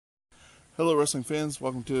Hello, wrestling fans.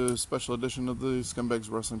 Welcome to a special edition of the Scumbags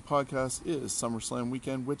Wrestling Podcast. It is SummerSlam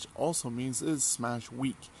weekend, which also means it is Smash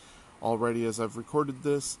Week. Already, as I've recorded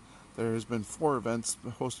this, there has been 4 events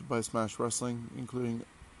hosted by Smash Wrestling, including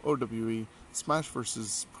OWE, Smash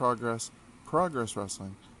vs. Progress, Progress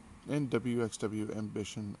Wrestling, and WXW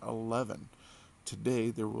Ambition 11. Today,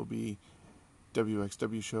 there will be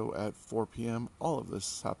WXW show at 4 p.m. All of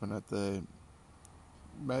this happened at the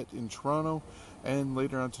Met in Toronto, and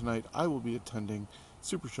later on tonight I will be attending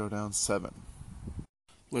Super Showdown 7.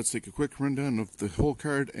 Let's take a quick rundown of the whole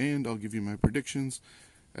card, and I'll give you my predictions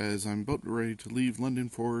as I'm about ready to leave London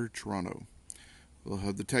for Toronto. We'll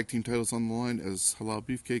have the tag team titles on the line as Halal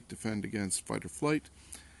Beefcake defend against Fight or Flight.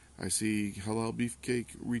 I see Halal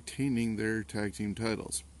Beefcake retaining their tag team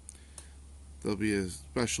titles. There'll be a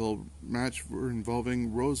special match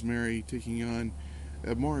involving Rosemary taking on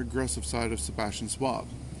a more aggressive side of Sebastian Suave.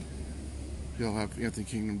 He'll have Anthony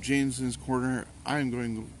Kingdom James in his corner. I'm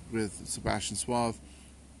going with Sebastian Suave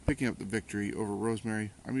picking up the victory over Rosemary.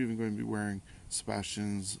 I'm even going to be wearing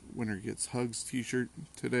Sebastian's Winner Gets Hugs t-shirt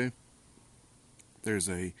today. There's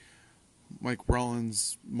a Mike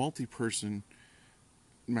Rollins multi-person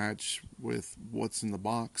match with What's in the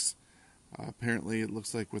Box. Apparently it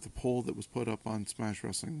looks like with a poll that was put up on Smash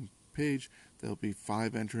Wrestling page, there'll be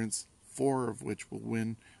 5 entrants, 4 of which will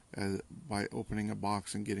win by opening a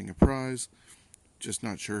box and getting a prize. Just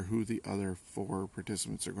not sure who the other 4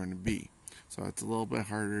 participants are going to be. So it's a little bit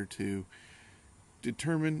harder to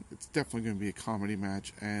determine. It's definitely going to be a comedy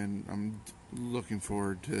match, and I'm looking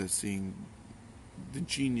forward to seeing the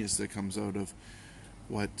genius that comes out of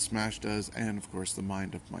what Smash does, and of course the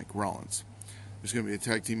mind of Mike Rollins. There's going to be a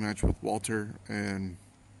tag team match with Walter and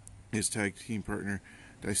his tag team partner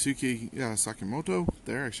Daisuke Sakimoto.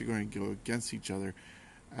 They're actually going to go against each other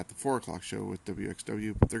at the 4 o'clock show with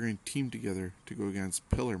WXW, but they're going to team together to go against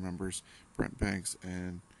Pillar members Brent Banks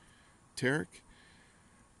and Tarek.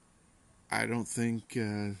 I don't think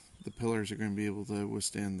the Pillars are going to be able to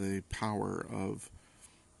withstand the power of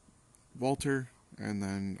Walter, and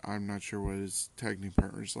then I'm not sure what his tag team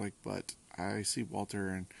partner is like, but I see Walter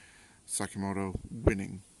and Sakimoto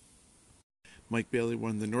winning. Mike Bailey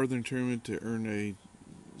won the Northern Tournament to earn a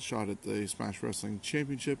shot at the Smash Wrestling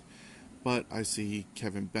Championship, but I see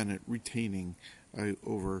Kevin Bennett retaining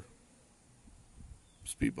over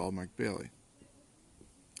Speedball Mike Bailey.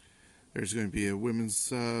 There's going to be a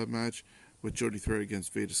women's match with Jody Threat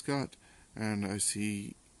against Veda Scott, and I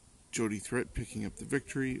see Jody Threat picking up the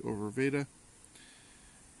victory over Veda.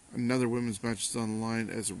 Another women's match is on the line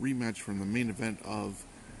as a rematch from the main event of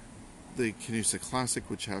the Canusa Classic,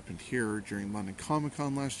 which happened here during London Comic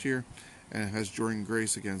Con last year, and it has Jordan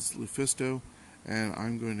Grace against Lufisto, and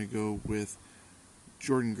I'm going to go with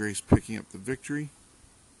Jordan Grace picking up the victory,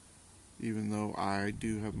 even though I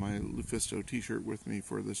do have my Lufisto t-shirt with me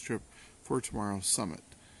for this trip for tomorrow's summit.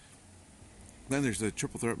 Then there's a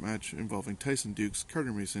triple threat match involving Tyson Dukes,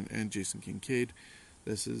 Carter Mason, and Jason Kincaid.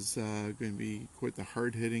 This is going to be quite the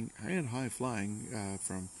hard-hitting and high-flying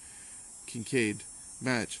from Kincaid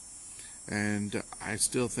match. And I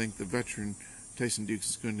still think the veteran Tyson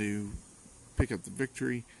Dukes is going to pick up the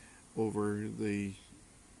victory over the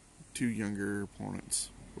 2 younger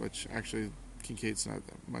opponents, which actually Kincaid's not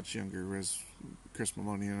that much younger, as Chris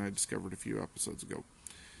Maloney and I discovered a few episodes ago.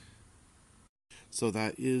 So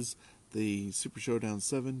that is the Super Showdown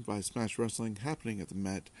 7 by Smash Wrestling happening at the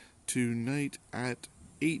Met tonight at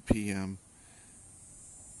 8 p.m.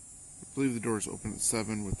 I believe the doors open at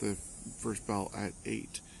 7 with the first bell at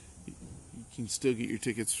 8. You can still get your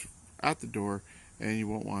tickets at the door, and you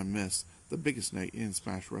won't want to miss the biggest night in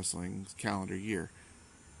Smash Wrestling's calendar year.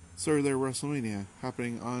 So their WrestleMania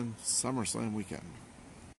happening on SummerSlam weekend.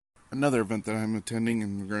 Another event that I'm attending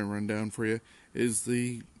and we're going to run down for you is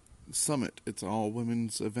the Summit. It's an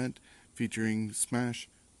all-women's event featuring Smash,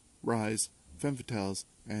 Rise, Femme Fatales,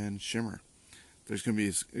 and Shimmer. There's going to be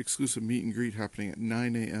an exclusive meet and greet happening at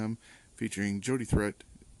 9 a.m. featuring Jody Threat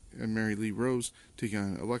and Mary Lee Rose taking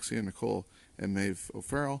on Alexia Nicole and Maeve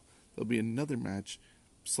O'Farrell. There'll be another match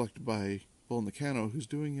selected by Bull Nakano, who's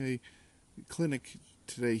doing a clinic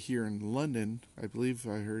today here in London. I believe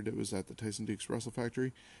I heard it was at the Tyson Dukes Wrestle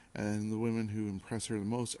Factory, and the women who impress her the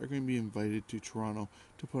most are going to be invited to Toronto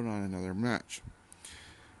to put on another match.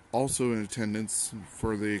 Also in attendance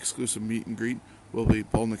for the exclusive meet and greet will be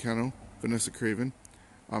Bull Nakano, Vanessa Craven,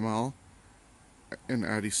 Amal, and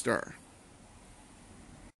Addie Starr.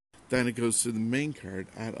 Then it goes to the main card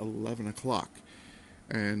at 11 o'clock.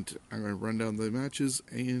 And I'm going to run down the matches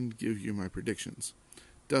and give you my predictions.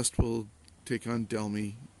 Dust will take on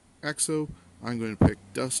Delmy Exo. I'm going to pick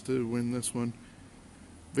Dust to win this one.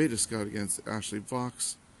 Veda Scott against Ashley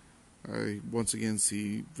Vox. I once again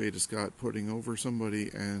see Veda Scott putting over somebody,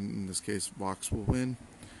 and in this case, Vox will win.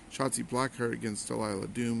 Shotzi Blackheart against Delilah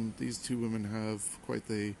Doom. These two women have quite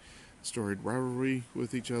the storied rivalry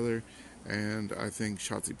with each other, and I think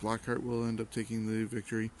Shotzi Blackheart will end up taking the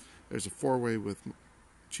victory. There's a four-way with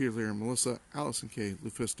Cheerleader Melissa, Allison Kay,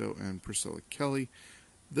 Lufisto, and Priscilla Kelly.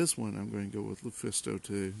 This one, I'm going to go with Lufisto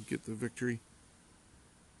to get the victory.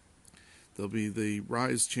 There'll be the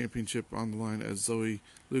Rise Championship on the line as Zoe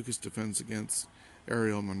Lucas defends against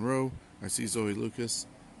Ariel Monroe. I see Zoe Lucas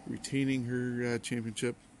retaining her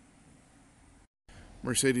championship.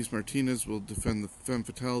 Mercedes Martinez will defend the Femme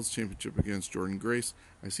Fatales Championship against Jordynne Grace.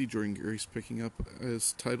 I see Jordynne Grace picking up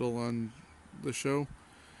his title on the show.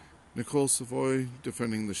 Nicole Savoy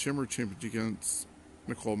defending the Shimmer Championship against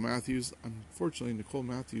Nicole Matthews. Unfortunately, Nicole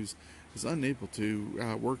Matthews is unable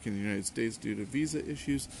to work in the United States due to visa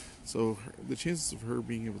issues, so the chances of her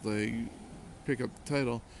being able to pick up the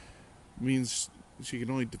title means she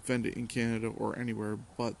can only defend it in Canada or anywhere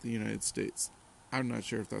but the United States. I'm not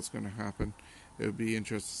sure if that's going to happen. It would be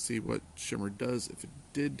interesting to see what Shimmer does if it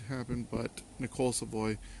did happen, but Nicole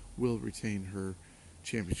Savoy will retain her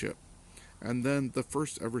championship. And then the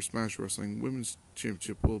first ever Smash Wrestling Women's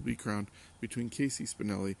Championship will be crowned between Casey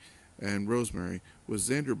Spinelli and Rosemary, with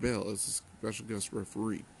Xander Bale as a special guest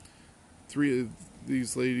referee. All three of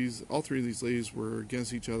these ladies were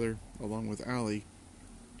against each other, along with Allie,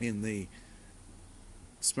 in the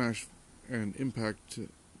Smash and Impact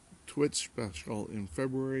Twitch special in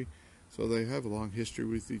February. So they have a long history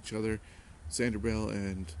with each other. Xander Bale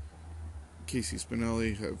and Casey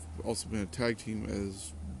Spinelli have also been a tag team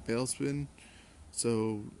as Balespin,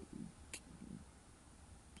 so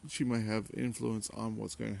she might have influence on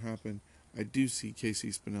what's going to happen. I do see Casey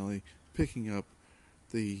Spinelli picking up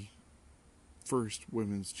the first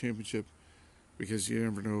women's championship, because you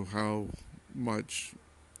never know how much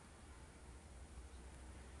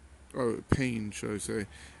pain, should I say,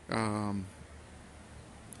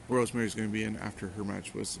 Rosemary's going to be in after her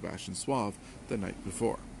match with Sebastian Suave the night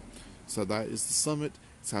before. So that is the Summit.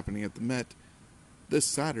 It's happening at the Met this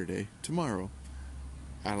Saturday, tomorrow,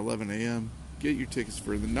 at 11 a.m. Get your tickets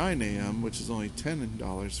for the 9 a.m., which is only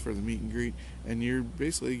 $10 for the meet and greet, and you're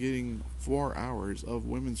basically getting 4 hours of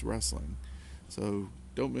women's wrestling. So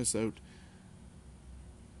don't miss out.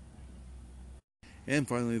 And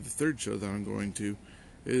finally, the third show that I'm going to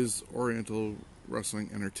is Oriental Wrestling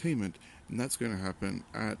Entertainment, and that's going to happen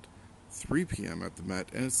at 3 p.m. at the Met,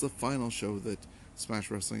 and it's the final show that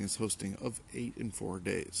Smash Wrestling is hosting of 8 in 4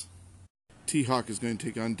 days. T-Hawk is going to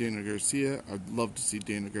take on Daniel Garcia. I'd love to see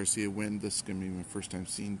Daniel Garcia win. This is going to be my first time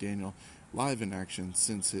seeing Daniel live in action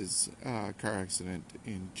since his car accident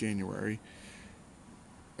in January.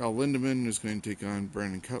 El Lindemann is going to take on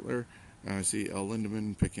Brandon Cutler, and I see El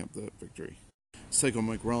Lindemann picking up the victory. Psycho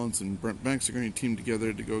Mike Rollins and Brent Banks are going to team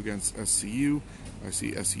together to go against SCU. I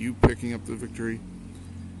see SCU picking up the victory.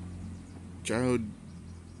 Jao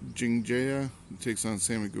Jingjia takes on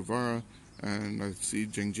Sammy Guevara, and I see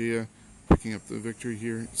Jingjia picking up the victory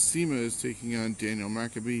here. SEMA is taking on Daniel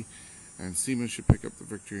Maccabee, and SEMA should pick up the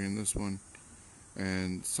victory in this one.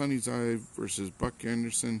 And Sunny Zai versus Buck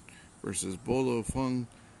Anderson versus Bolo Fung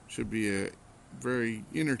should be a very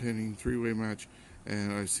entertaining three-way match,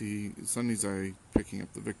 and I see Sunny Zai picking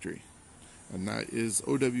up the victory. And that is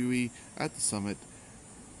OWE at the Summit,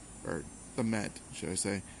 or the Met, should I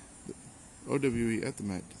say. OWE at the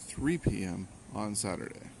Met, 3 p.m. on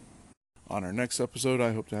Saturday. On our next episode,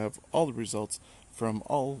 I hope to have all the results from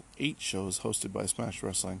all 8 shows hosted by Smash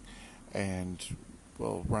Wrestling, and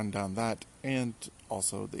we'll run down that and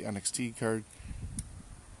also the NXT card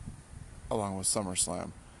along with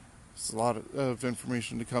SummerSlam. There's a lot of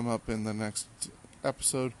information to come up in the next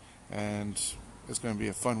episode, and it's going to be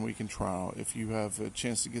a fun week in Toronto. If you have a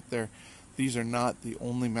chance to get there, these are not the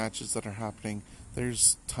only matches that are happening.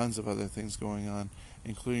 There's tons of other things going on,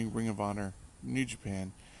 including Ring of Honor, New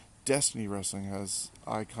Japan, Destiny Wrestling has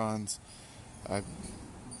icons.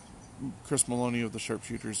 Chris Maloney of the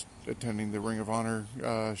Sharpshooters attending the Ring of Honor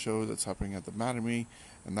show that's happening at the Mattamy,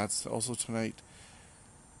 and that's also tonight.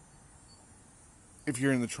 If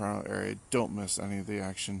you're in the Toronto area, don't miss any of the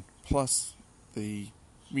action. Plus, the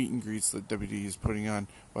meet and greets that WD is putting on,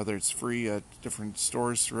 whether it's free at different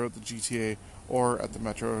stores throughout the GTA or at the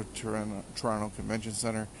Metro Toronto Convention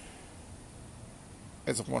Center.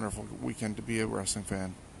 It's a wonderful weekend to be a wrestling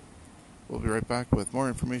fan. We'll be right back with more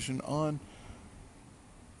information on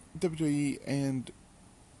WWE and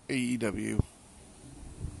AEW.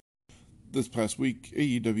 This past week,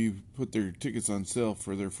 AEW put their tickets on sale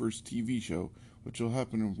for their first TV show, which will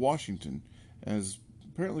happen in Washington, as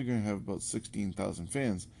apparently going to have about 16,000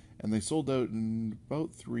 fans, and they sold out in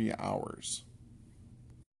about 3 hours.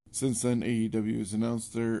 Since then, AEW has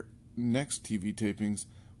announced their next TV tapings,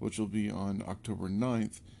 which will be on October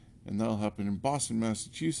 9th, and that'll happen in Boston,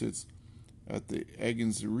 Massachusetts at the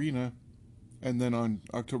Eggins Arena, and then on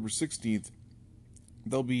October 16th,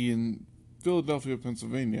 they'll be in Philadelphia,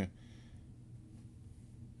 Pennsylvania.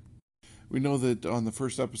 We know that on the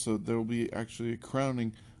first episode, there will be actually a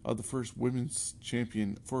crowning of the first women's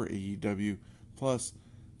champion for AEW. Plus,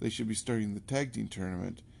 they should be starting the tag team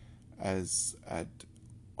tournament, as at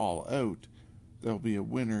All Out, there'll be a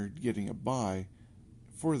winner getting a bye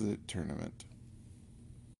for the tournament.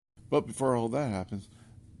 But before all that happens,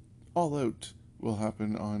 All Out will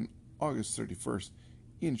happen on August 31st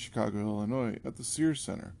in Chicago, Illinois at the Sears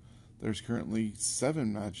Center. There's currently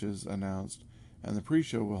 7 matches announced, and the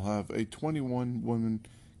pre-show will have a 21-woman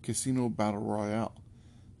casino battle royale.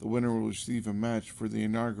 The winner will receive a match for the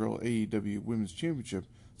inaugural AEW Women's Championship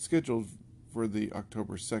scheduled for the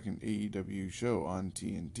October 2nd AEW show on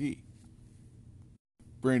TNT.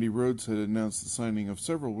 Brandy Rhodes had announced the signing of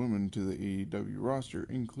several women to the AEW roster,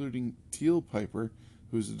 including Teal Piper,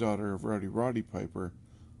 who is the daughter of Roddy Piper,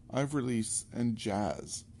 Ivory Lease, and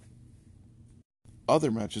Jazz.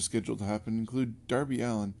 Other matches scheduled to happen include Darby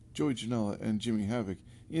Allin, Joey Janela, and Jimmy Havoc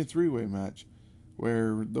in a 3-way match,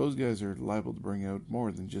 where those guys are liable to bring out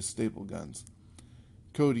more than just staple guns.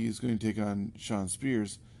 Cody is going to take on Shawn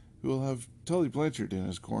Spears, who will have Tully Blanchard in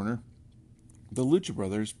his corner. The Lucha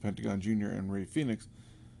Brothers, Pentagon Jr. and Rey Fenix,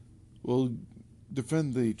 will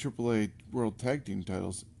defend the AAA World Tag Team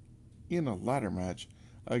titles in a ladder match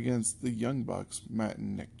against the Young Bucks, Matt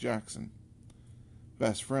and Nick Jackson.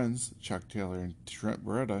 Best Friends, Chuck Taylor and Trent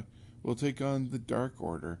Beretta, will take on the Dark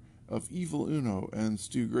Order of Evil Uno and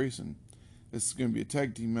Stu Grayson. This is going to be a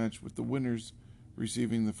tag team match with the winners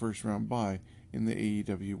receiving the first round bye in the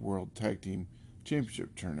AEW World Tag Team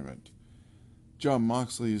Championship Tournament. Jon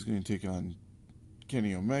Moxley is going to take on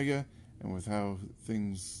Kenny Omega, and with how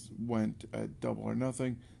things went at Double or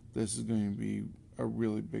Nothing, this is going to be a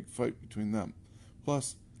really big fight between them.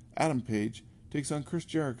 Plus, Adam Page takes on Chris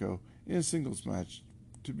Jericho in a singles match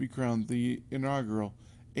to be crowned the inaugural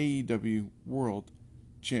AEW World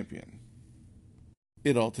Champion.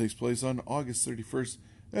 It all takes place on August 31st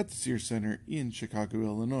at the Sears Center in Chicago,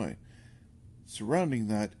 Illinois. Surrounding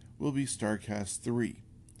that will be StarCast 3.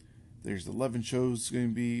 There's 11 shows going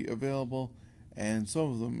to be available, and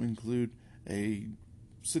some of them include a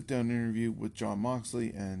sit-down interview with Jon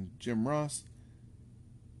Moxley and Jim Ross.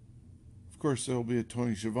 Of course, there will be a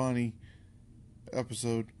Tony Schiavone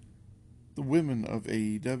episode, the Women of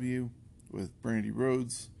AEW with Brandy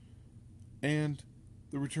Rhodes, and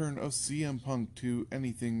the return of CM Punk to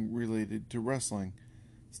anything related to wrestling.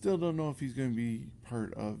 Still don't know if he's going to be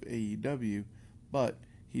part of AEW, but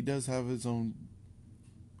he does have his own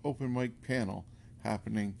open mic panel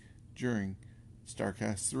happening during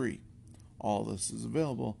StarCast 3. All this is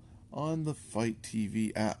available on the Fight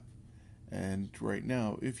TV app. And right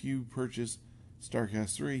now, if you purchase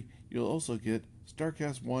StarCast 3, you'll also get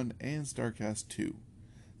StarCast 1 and StarCast 2.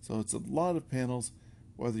 So it's a lot of panels,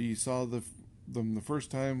 whether you saw them the first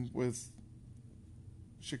time with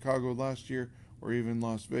Chicago last year or even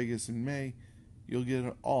Las Vegas in May, you'll get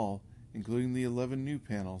it all, including the 11 new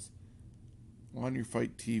panels, on your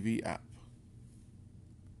Fight TV app.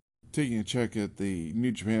 Taking a check at the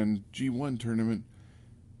New Japan G1 tournament,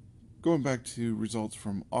 going back to results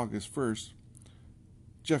from August 1st,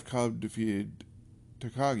 Jeff Cobb defeated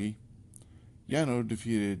Takagi, Yano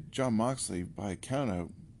defeated Jon Moxley by countout,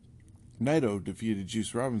 Naito defeated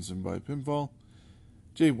Juice Robinson by pinfall,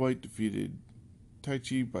 Jay White defeated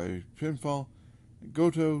Taichi by pinfall, and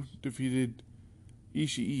Goto defeated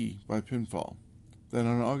Ishii by pinfall. Then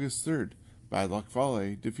on August 3rd, Bad Luck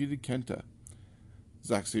Fale defeated Kenta,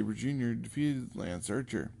 Zack Sabre Jr. defeated Lance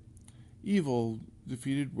Archer, Evil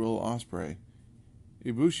defeated Will Ospreay,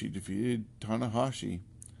 Ibushi defeated Tanahashi,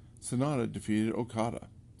 Sonata defeated Okada.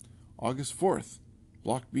 August 4th,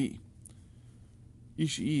 Block B,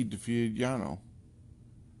 Ishii defeated Yano,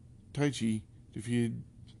 Taichi defeated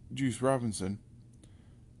Juice Robinson,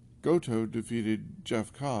 Goto defeated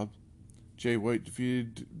Jeff Cobb, Jay White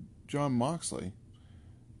defeated Jon Moxley,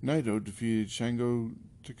 Naito defeated Shingo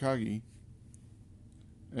Takagi,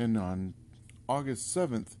 and on August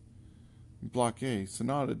 7th, Block A,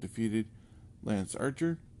 Sonata defeated Lance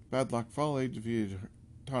Archer, Bad Luck Fale defeated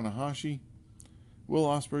Tanahashi, Will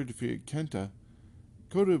Ospreay defeated Kenta,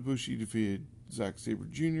 Kota Ibushi defeated Zack Sabre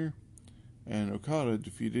Jr., and Okada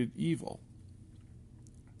defeated Evil.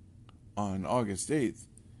 On August 8th,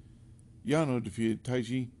 Yano defeated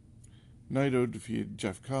Taichi, Naito defeated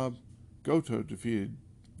Jeff Cobb, Goto defeated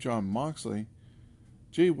Jon Moxley,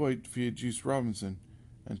 Jay White defeated Juice Robinson,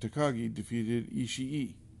 and Takagi defeated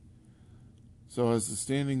Ishii. So as the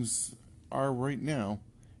standings are right now,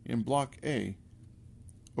 in Block A,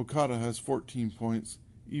 Okada has 14 points,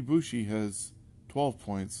 Ibushi has 12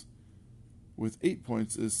 points. With 8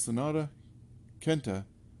 points is Sanada, Kenta,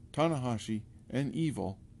 Tanahashi, and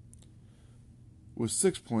Evil. With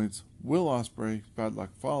 6 points, Will Ospreay, Bad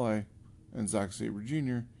Luck Fale, and Zack Sabre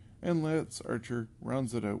Jr., and Lance Archer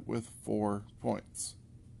rounds it out with 4 points.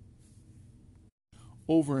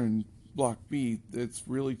 Over in Block B, it's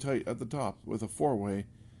really tight at the top with a 4-way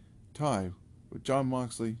tie with Jon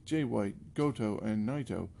Moxley, Jay White, Goto, and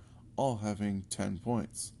Naito all having 10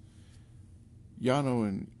 points. Yano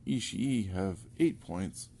and Ishii have 8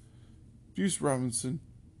 points. Juice Robinson,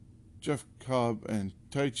 Jeff Cobb, and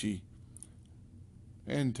Taichi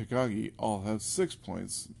and Takagi all have 6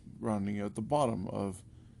 points, rounding out the bottom of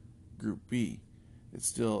Group B. It's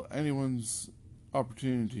still anyone's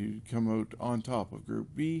opportunity to come out on top of Group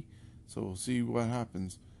B, so we'll see what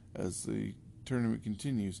happens as the tournament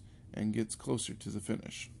continues and gets closer to the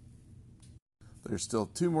finish. There's still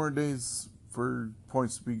 2 more days for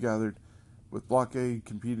points to be gathered, with Block A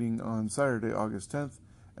competing on Saturday, August 10th,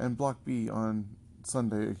 and Block B on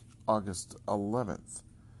Sunday, August 11th.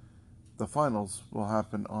 The finals will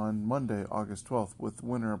happen on Monday, August 12th, with the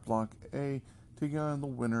winner of Block A taking on the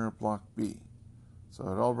winner of Block B. So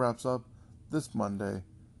it all wraps up this Monday.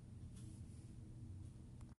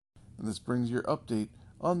 And this brings your update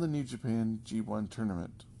on the New Japan G1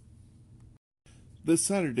 tournament. This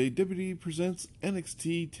Saturday, WWE presents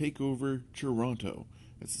NXT TakeOver Toronto.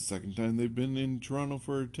 It's the second time they've been in Toronto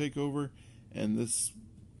for a takeover, and this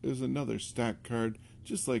is another stacked card,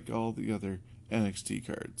 just like all the other NXT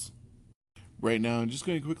cards. Right now, I'm just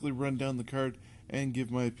going to quickly run down the card and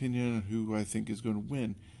give my opinion on who I think is going to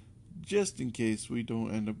win, just in case we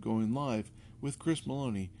don't end up going live with Chris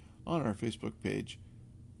Maloney on our Facebook page.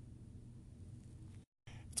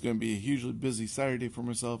 It's going to be a hugely busy Saturday for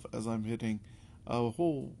myself as I'm hitting a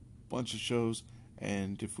whole bunch of shows,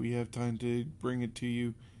 and if we have time to bring it to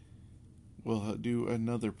you, we'll do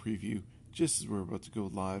another preview just as we're about to go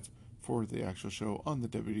live for the actual show on the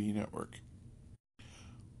WWE Network.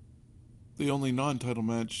 The only non-title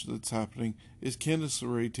match that's happening is Candice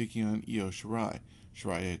LeRae taking on Io Shirai.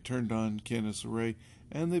 Shirai had turned on Candice LeRae,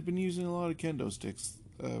 and they've been using a lot of kendo sticks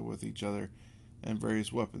with each other and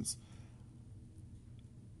various weapons.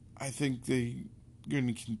 I think they're going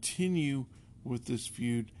to continue with this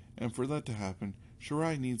feud, and for that to happen,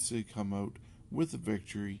 Shirai needs to come out with a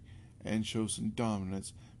victory and show some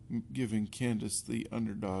dominance, giving Candice, the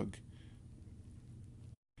underdog,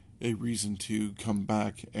 a reason to come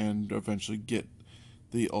back and eventually get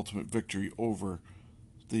the ultimate victory over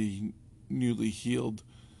the newly healed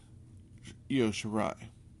Io Shirai.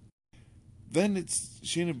 Then it's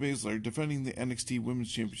Shayna Baszler defending the NXT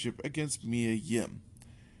Women's Championship against Mia Yim.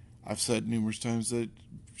 I've said numerous times that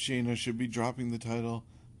Shayna should be dropping the title,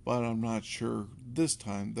 but I'm not sure this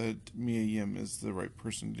time that Mia Yim is the right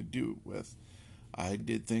person to do it with. I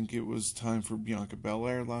did think it was time for Bianca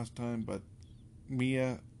Belair last time, but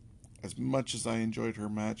Mia, as much as I enjoyed her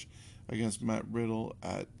match against Matt Riddle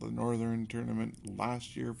at the Northern Tournament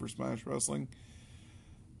last year for Smash Wrestling,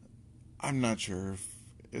 I'm not sure if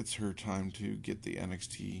it's her time to get the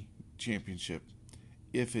NXT Championship.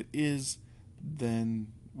 If it is, then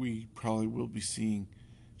we probably will be seeing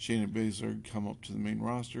Shayna Baszler come up to the main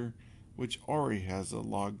roster, which already has a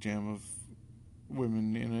logjam of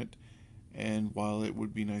women in it. And while it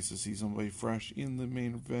would be nice to see somebody fresh in the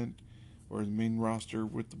main event or the main roster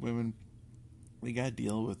with the women, we got to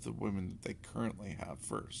deal with the women that they currently have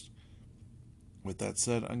first. With that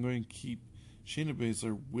said, I'm going to keep Shayna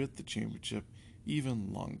Baszler with the championship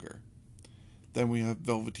even longer. Then we have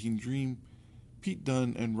Velveteen Dream, Pete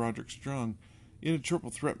Dunne, and Roderick Strong in a triple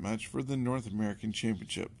threat match for the North American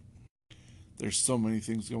Championship. There's so many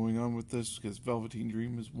things going on with this because Velveteen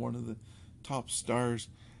Dream is one of the top stars,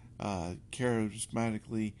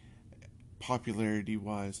 charismatically,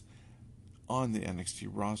 popularity-wise, on the NXT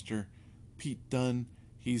roster. Pete Dunne,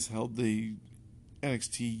 he's held the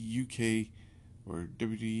NXT UK or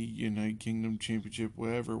WWE United Kingdom Championship,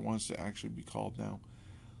 whatever it wants to actually be called now,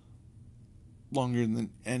 longer than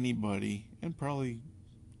anybody, and probably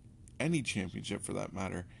any championship for that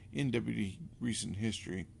matter, in WWE recent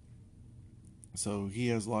history. So he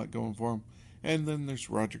has a lot going for him. And then there's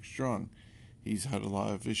Roderick Strong. He's had a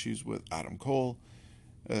lot of issues with Adam Cole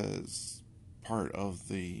as part of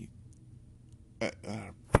the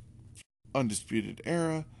Undisputed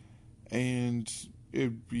Era, and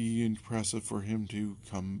it'd be impressive for him to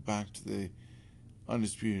come back to the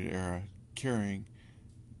Undisputed Era carrying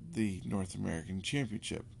the North American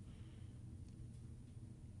Championship.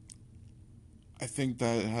 I think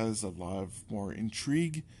that has a lot of more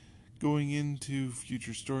intrigue going into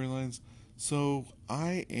future storylines. So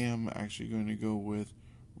I am actually going to go with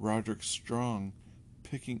Roderick Strong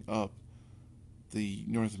picking up the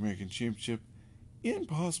North American Championship in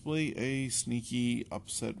possibly a sneaky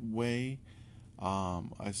upset way.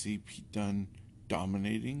 I see Pete Dunne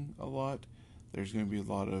dominating a lot. There's going to be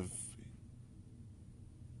a lot of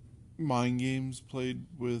mind games played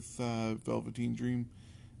with Velveteen Dream,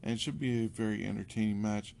 and it should be a very entertaining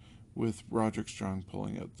match with Roderick Strong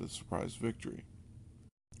pulling out the surprise victory.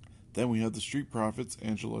 Then we have the Street Profits,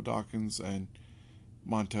 Angelo Dawkins and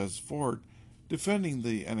Montez Ford, defending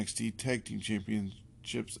the NXT Tag Team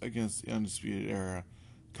Championships against the Undisputed Era,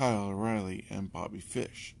 Kyle O'Reilly and Bobby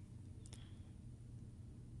Fish.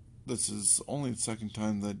 This is only the second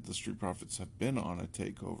time that the Street Profits have been on a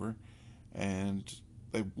takeover, and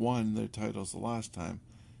they won their titles the last time.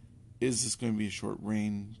 Is this going to be a short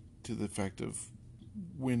reign to the effect of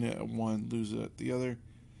win it at one, lose it at the other?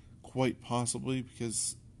 Quite possibly,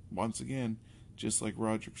 because once again, just like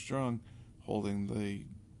Roderick Strong holding the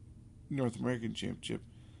North American Championship,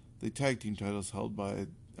 the tag team titles held by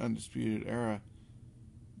Undisputed Era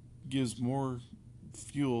gives more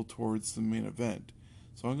fuel towards the main event.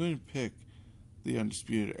 So I'm going to pick the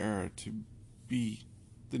Undisputed Era to be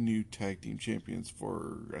the new tag team champions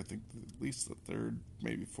for, I think, at least the third,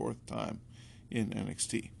 maybe fourth time in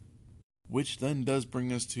NXT. Which then does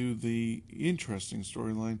bring us to the interesting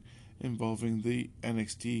storyline involving the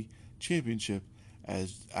NXT Championship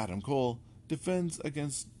as Adam Cole defends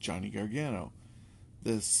against Johnny Gargano.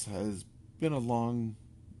 This has been a long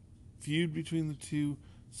feud between the two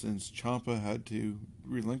since Ciampa had to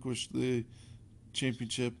relinquish the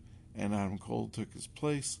championship and Adam Cole took his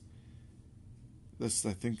place. This is,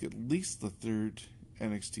 I think, at least the third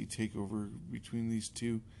NXT takeover between these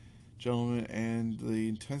two gentlemen, and the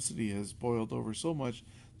intensity has boiled over so much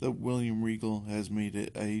that William Regal has made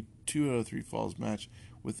it a 2 out of 3 falls match,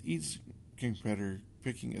 with each competitor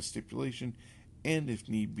picking a stipulation and, if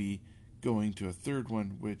need be, going to a third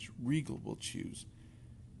one, which Regal will choose.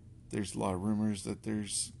 There's a lot of rumors that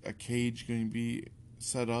there's a cage going to be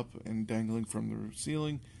set up and dangling from the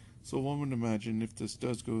ceiling, so one would imagine if this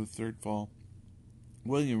does go to third fall,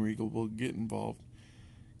 William Regal will get involved,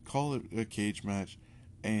 call it a cage match,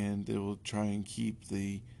 and they will try and keep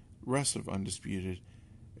the rest of Undisputed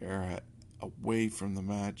Era away from the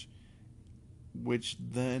match, which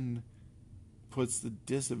then puts the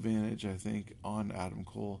disadvantage, I think, on Adam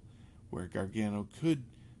Cole, where Gargano could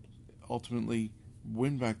ultimately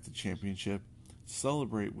win back the championship,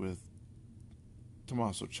 celebrate with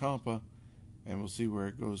Tommaso Ciampa, and we'll see where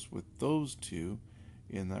it goes with those two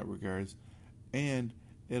in that regards. And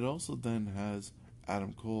it also then has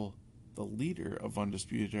Adam Cole, the leader of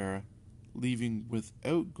Undisputed Era, leaving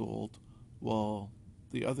without gold while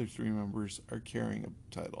the other three members are carrying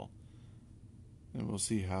a title. And we'll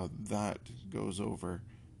see how that goes over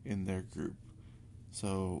in their group.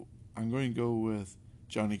 So I'm going to go with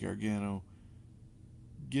Johnny Gargano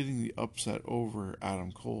getting the upset over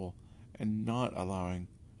Adam Cole and not allowing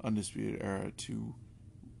Undisputed Era to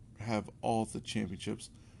have all the championships,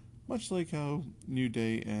 much like how New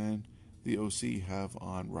Day and the OC have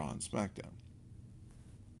on Raw and SmackDown.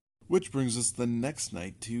 Which brings us the next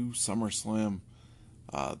night to SummerSlam.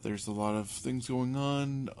 There's a lot of things going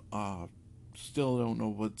on. Still don't know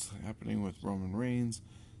what's happening with Roman Reigns.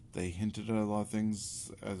 They hinted at a lot of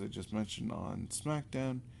things, as I just mentioned, on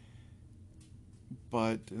SmackDown.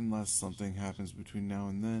 But unless something happens between now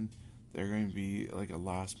and then, they're going to be like a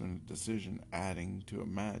last-minute decision adding to a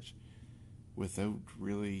match without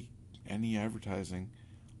really any advertising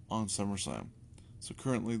on SummerSlam. So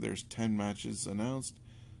currently there's 10 matches announced.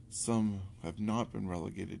 Some have not been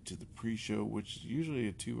relegated to the pre-show, which is usually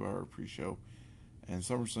a 2-hour pre-show. And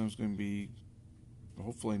SummerSlam is going to be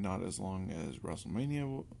hopefully not as long as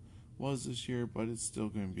WrestleMania was this year, but it's still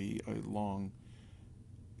going to be a long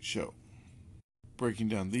show. Breaking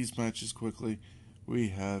down these matches quickly, we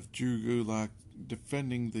have Drew Gulak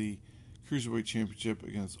defending the Cruiserweight Championship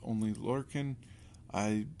against Only Lorcan.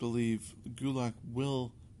 I believe Gulak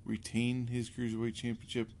will retain his Cruiserweight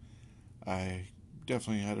Championship. I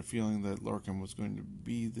definitely had a feeling that Lorcan was going to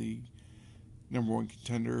be the number one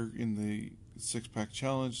contender in the six-pack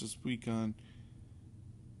challenge this week on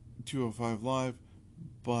 205 Live,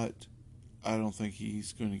 but I don't think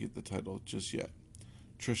he's going to get the title just yet.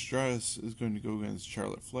 Trish Stratus is going to go against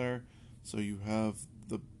Charlotte Flair, so you have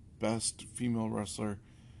the best female wrestler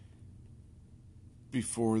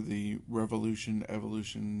before the revolution,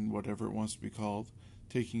 evolution, whatever it wants to be called,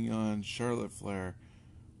 taking on Charlotte Flair,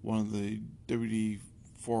 one of the WWE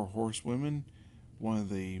Four Horsewomen, one of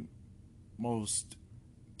the most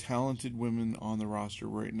talented women on the roster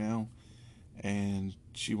right now, and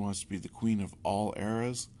she wants to be the queen of all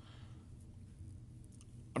eras.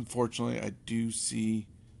 Unfortunately, I do see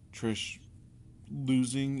Trish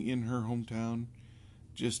losing in her hometown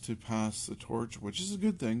just to pass the torch, which is a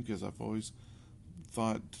good thing because I've always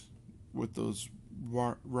thought with those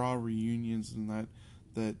Raw reunions and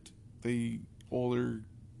that the older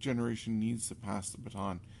generation needs to pass the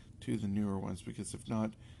baton to the newer ones, because if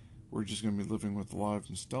not, we're just going to be living with a lot of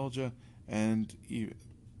nostalgia, and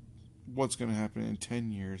what's going to happen in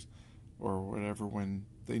 10 years or whatever when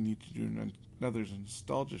they need to do another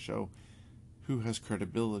nostalgia show, who has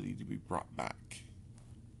credibility to be brought back.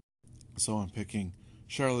 So I'm picking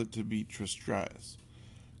Charlotte to beat Trish Stratus.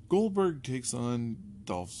 Goldberg takes on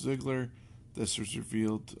Dolph Ziggler. This was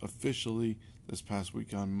revealed officially this past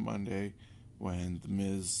week on Monday when The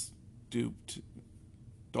Miz duped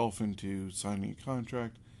Dolph into signing a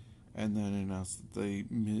contract and then announced that the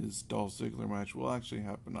Miz-Dolph Ziggler match will actually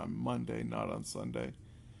happen on Monday, not on Sunday.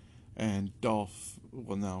 And Dolph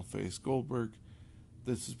will now face Goldberg.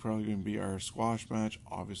 This is probably going to be our squash match,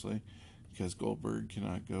 obviously, because Goldberg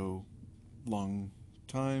cannot go long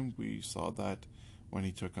time. We saw that when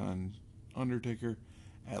he took on Undertaker.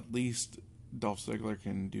 At least Dolph Ziggler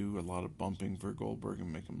can do a lot of bumping for Goldberg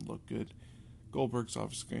and make him look good. Goldberg's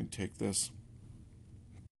obviously going to take this.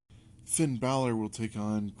 Finn Balor will take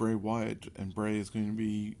on Bray Wyatt, and Bray is going to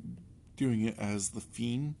be doing it as the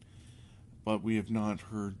Fiend, but we have not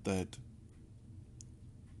heard that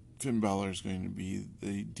Finn Balor is going to be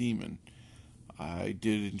the Demon. I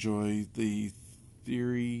did enjoy the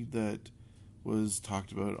theory that was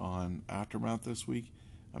talked about on Aftermath this week.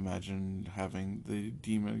 Imagine having the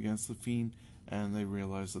Demon against the Fiend, and they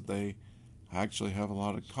realize that they actually have a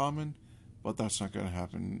lot in common, but that's not going to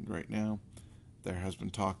happen right now. There has been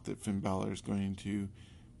talk that Finn Balor is going to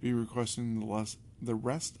be requesting the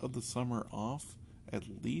rest of the summer off,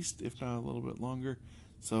 at least, if not a little bit longer.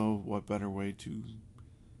 So what better way to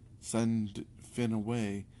send Finn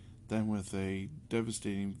away than with a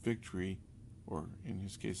devastating victory, or in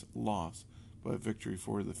his case, loss, but victory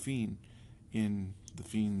for the Fiend in the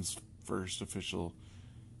Fiend's first official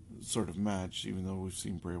sort of match, even though we've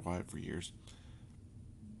seen Bray Wyatt for years.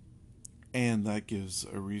 And that gives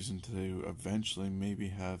a reason to eventually maybe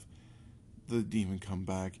have the Demon come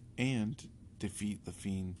back and defeat the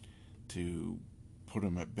Fiend to put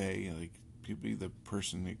him at bay, like be the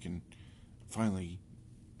person that can finally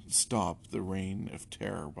stop the reign of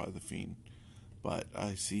terror by the Fiend. But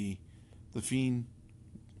I see the Fiend,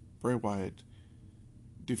 Bray Wyatt,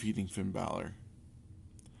 defeating Finn Balor.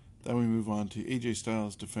 Then we move on to AJ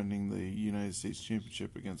Styles defending the United States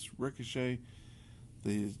Championship against Ricochet.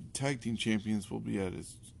 The tag team champions will be at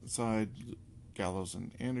his side, Gallows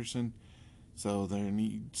and Anderson. So there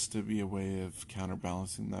needs to be a way of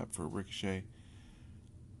counterbalancing that for Ricochet.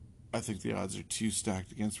 I think the odds are too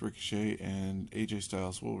stacked against Ricochet, and AJ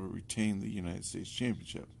Styles will retain the United States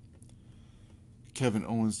Championship. Kevin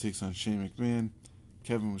Owens takes on Shane McMahon.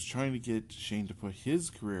 Kevin was trying to get Shane to put his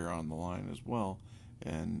career on the line as well,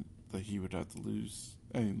 and that he would have to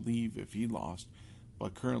leave if he lost.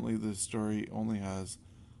 But currently the story only has,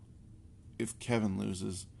 if Kevin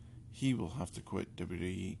loses, he will have to quit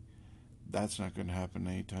WWE. That's not going to happen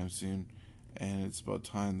anytime soon, and it's about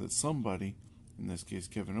time that somebody, in this case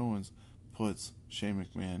Kevin Owens, puts Shane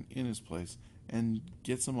McMahon in his place and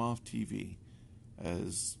gets him off TV,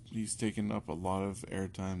 as he's taken up a lot of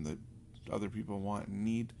airtime that other people want and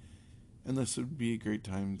need. And this would be a great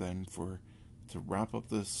time then to wrap up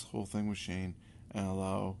this whole thing with Shane and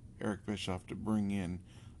allow Eric Bischoff to bring in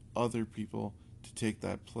other people to take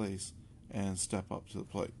that place and step up to the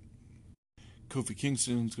plate. Kofi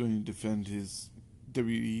Kingston is going to defend his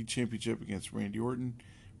WWE Championship against Randy Orton.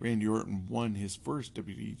 Randy Orton won his first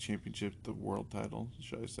WWE Championship, the world title,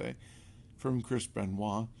 should I say, from Chris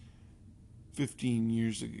Benoit 15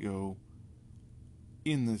 years ago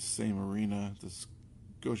in this same arena, the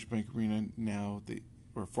Scotiabank Arena,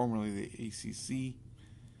 formerly the ACC.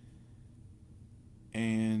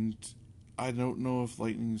 And I don't know if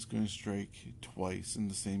lightning is going to strike twice in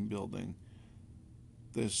the same building.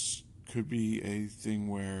 This could be a thing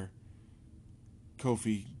where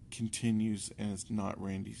Kofi continues and it's not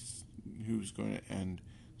Randy who's going to end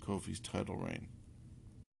Kofi's title reign.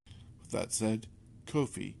 With that said,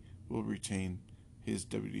 Kofi will retain his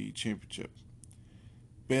WWE Championship.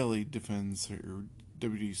 Bayley defends her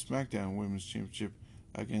WWE SmackDown Women's Championship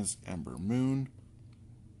against Ember Moon.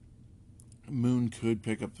 Moon could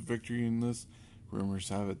pick up the victory in this. Rumors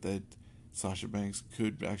have it that Sasha Banks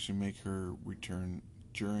could actually make her return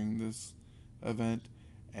during this event,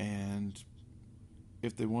 and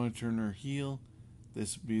if they want to turn her heel,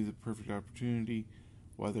 this would be the perfect opportunity,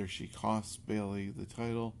 whether she costs Bayley the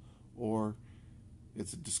title or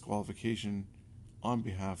it's a disqualification on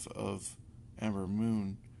behalf of Ember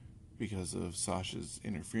Moon because of Sasha's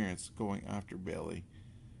interference going after Bayley,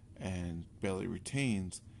 and Bayley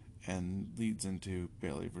retains and leads into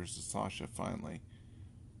Bayley versus Sasha finally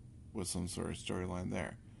with some sort of storyline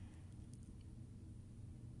there.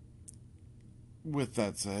 With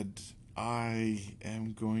that said, I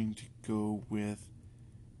am going to go with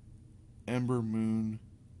Ember Moon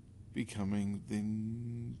becoming the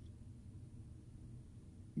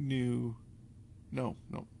new... No.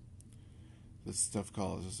 This is a tough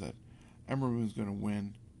call, as I said. Ember Moon's going to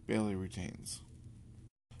win. Bayley retains.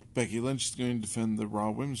 Becky Lynch is going to defend the Raw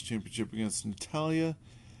Women's Championship against Natalya.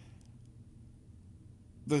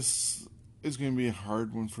 This is going to be a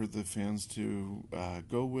hard one for the fans to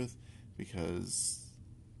go with, because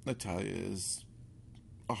Natalya is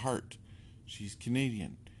a heart. She's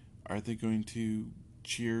Canadian. Are they going to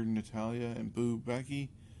cheer Natalya and boo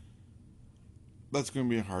Becky? That's going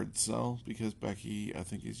to be a hard sell, because Becky, I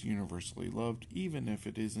think, is universally loved, even if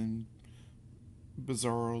it is in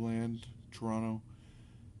Bizarro Land, Toronto.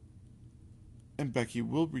 And Becky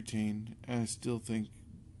will retain, and I still think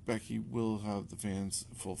Becky will have the fans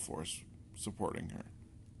full force supporting her.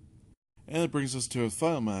 And it brings us to a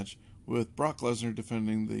final match with Brock Lesnar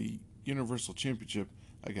defending the Universal Championship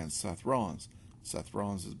against Seth Rollins. Seth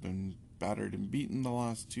Rollins has been battered and beaten the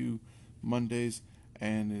last 2 Mondays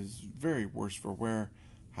and is very worse for wear.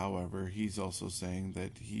 However, he's also saying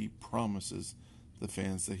that he promises the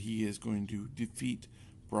fans that he is going to defeat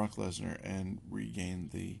Brock Lesnar and regain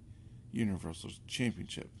the Universal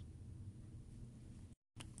Championship.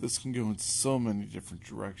 This can go in so many different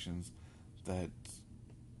directions that,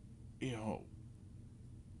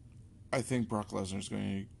 I think Brock Lesnar is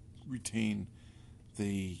going to retain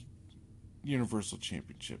the Universal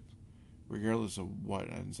Championship, regardless of what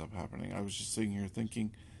ends up happening. I was just sitting here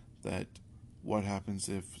thinking that what happens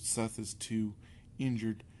if Seth is too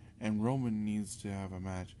injured and Roman needs to have a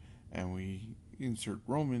match, and we insert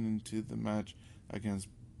Roman into the match against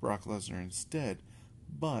Brock Lesnar instead.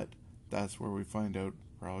 But that's where we find out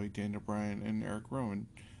probably Daniel Bryan and Eric Rowan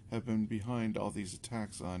have been behind all these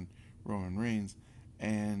attacks on Roman Reigns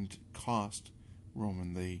and cost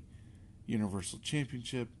Roman the Universal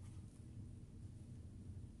Championship,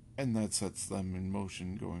 and that sets them in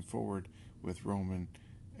motion going forward with Roman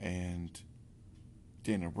and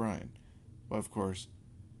Daniel Bryan. But of course,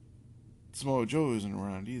 Samoa Joe isn't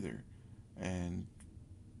around either, and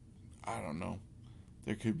I don't know.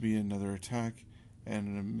 There could be another attack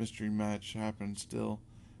and a mystery match happen still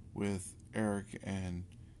with Eric and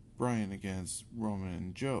Bryan against Roman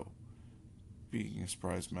and Joe being a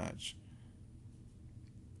surprise match.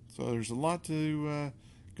 So there's a lot to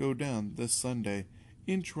go down this Sunday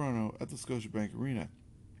in Toronto at the Scotiabank Arena.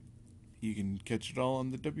 You can catch it all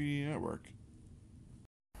on the WWE Network.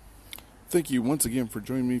 Thank you once again for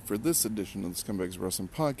joining me for this edition of the Scumbags Wrestling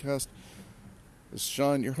Podcast. This is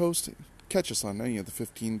Sean, your host. Catch us on any of the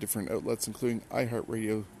 15 different outlets, including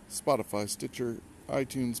iHeartRadio, Spotify, Stitcher,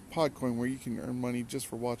 iTunes, Podcoin, where you can earn money just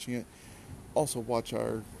for watching it. Also watch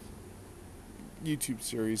our YouTube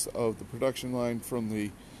series of the production line from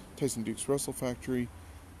the Tyson Dukes Wrestle Factory.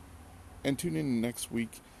 And tune in next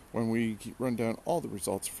week when we run down all the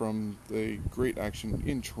results from the great action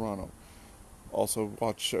in Toronto. Also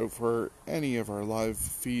watch out for any of our live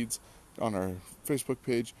feeds on our Facebook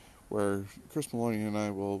page, where Chris Maloney and I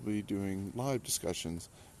will be doing live discussions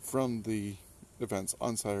from the events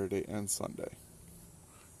on Saturday and Sunday.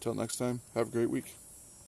 Till next time, have a great week.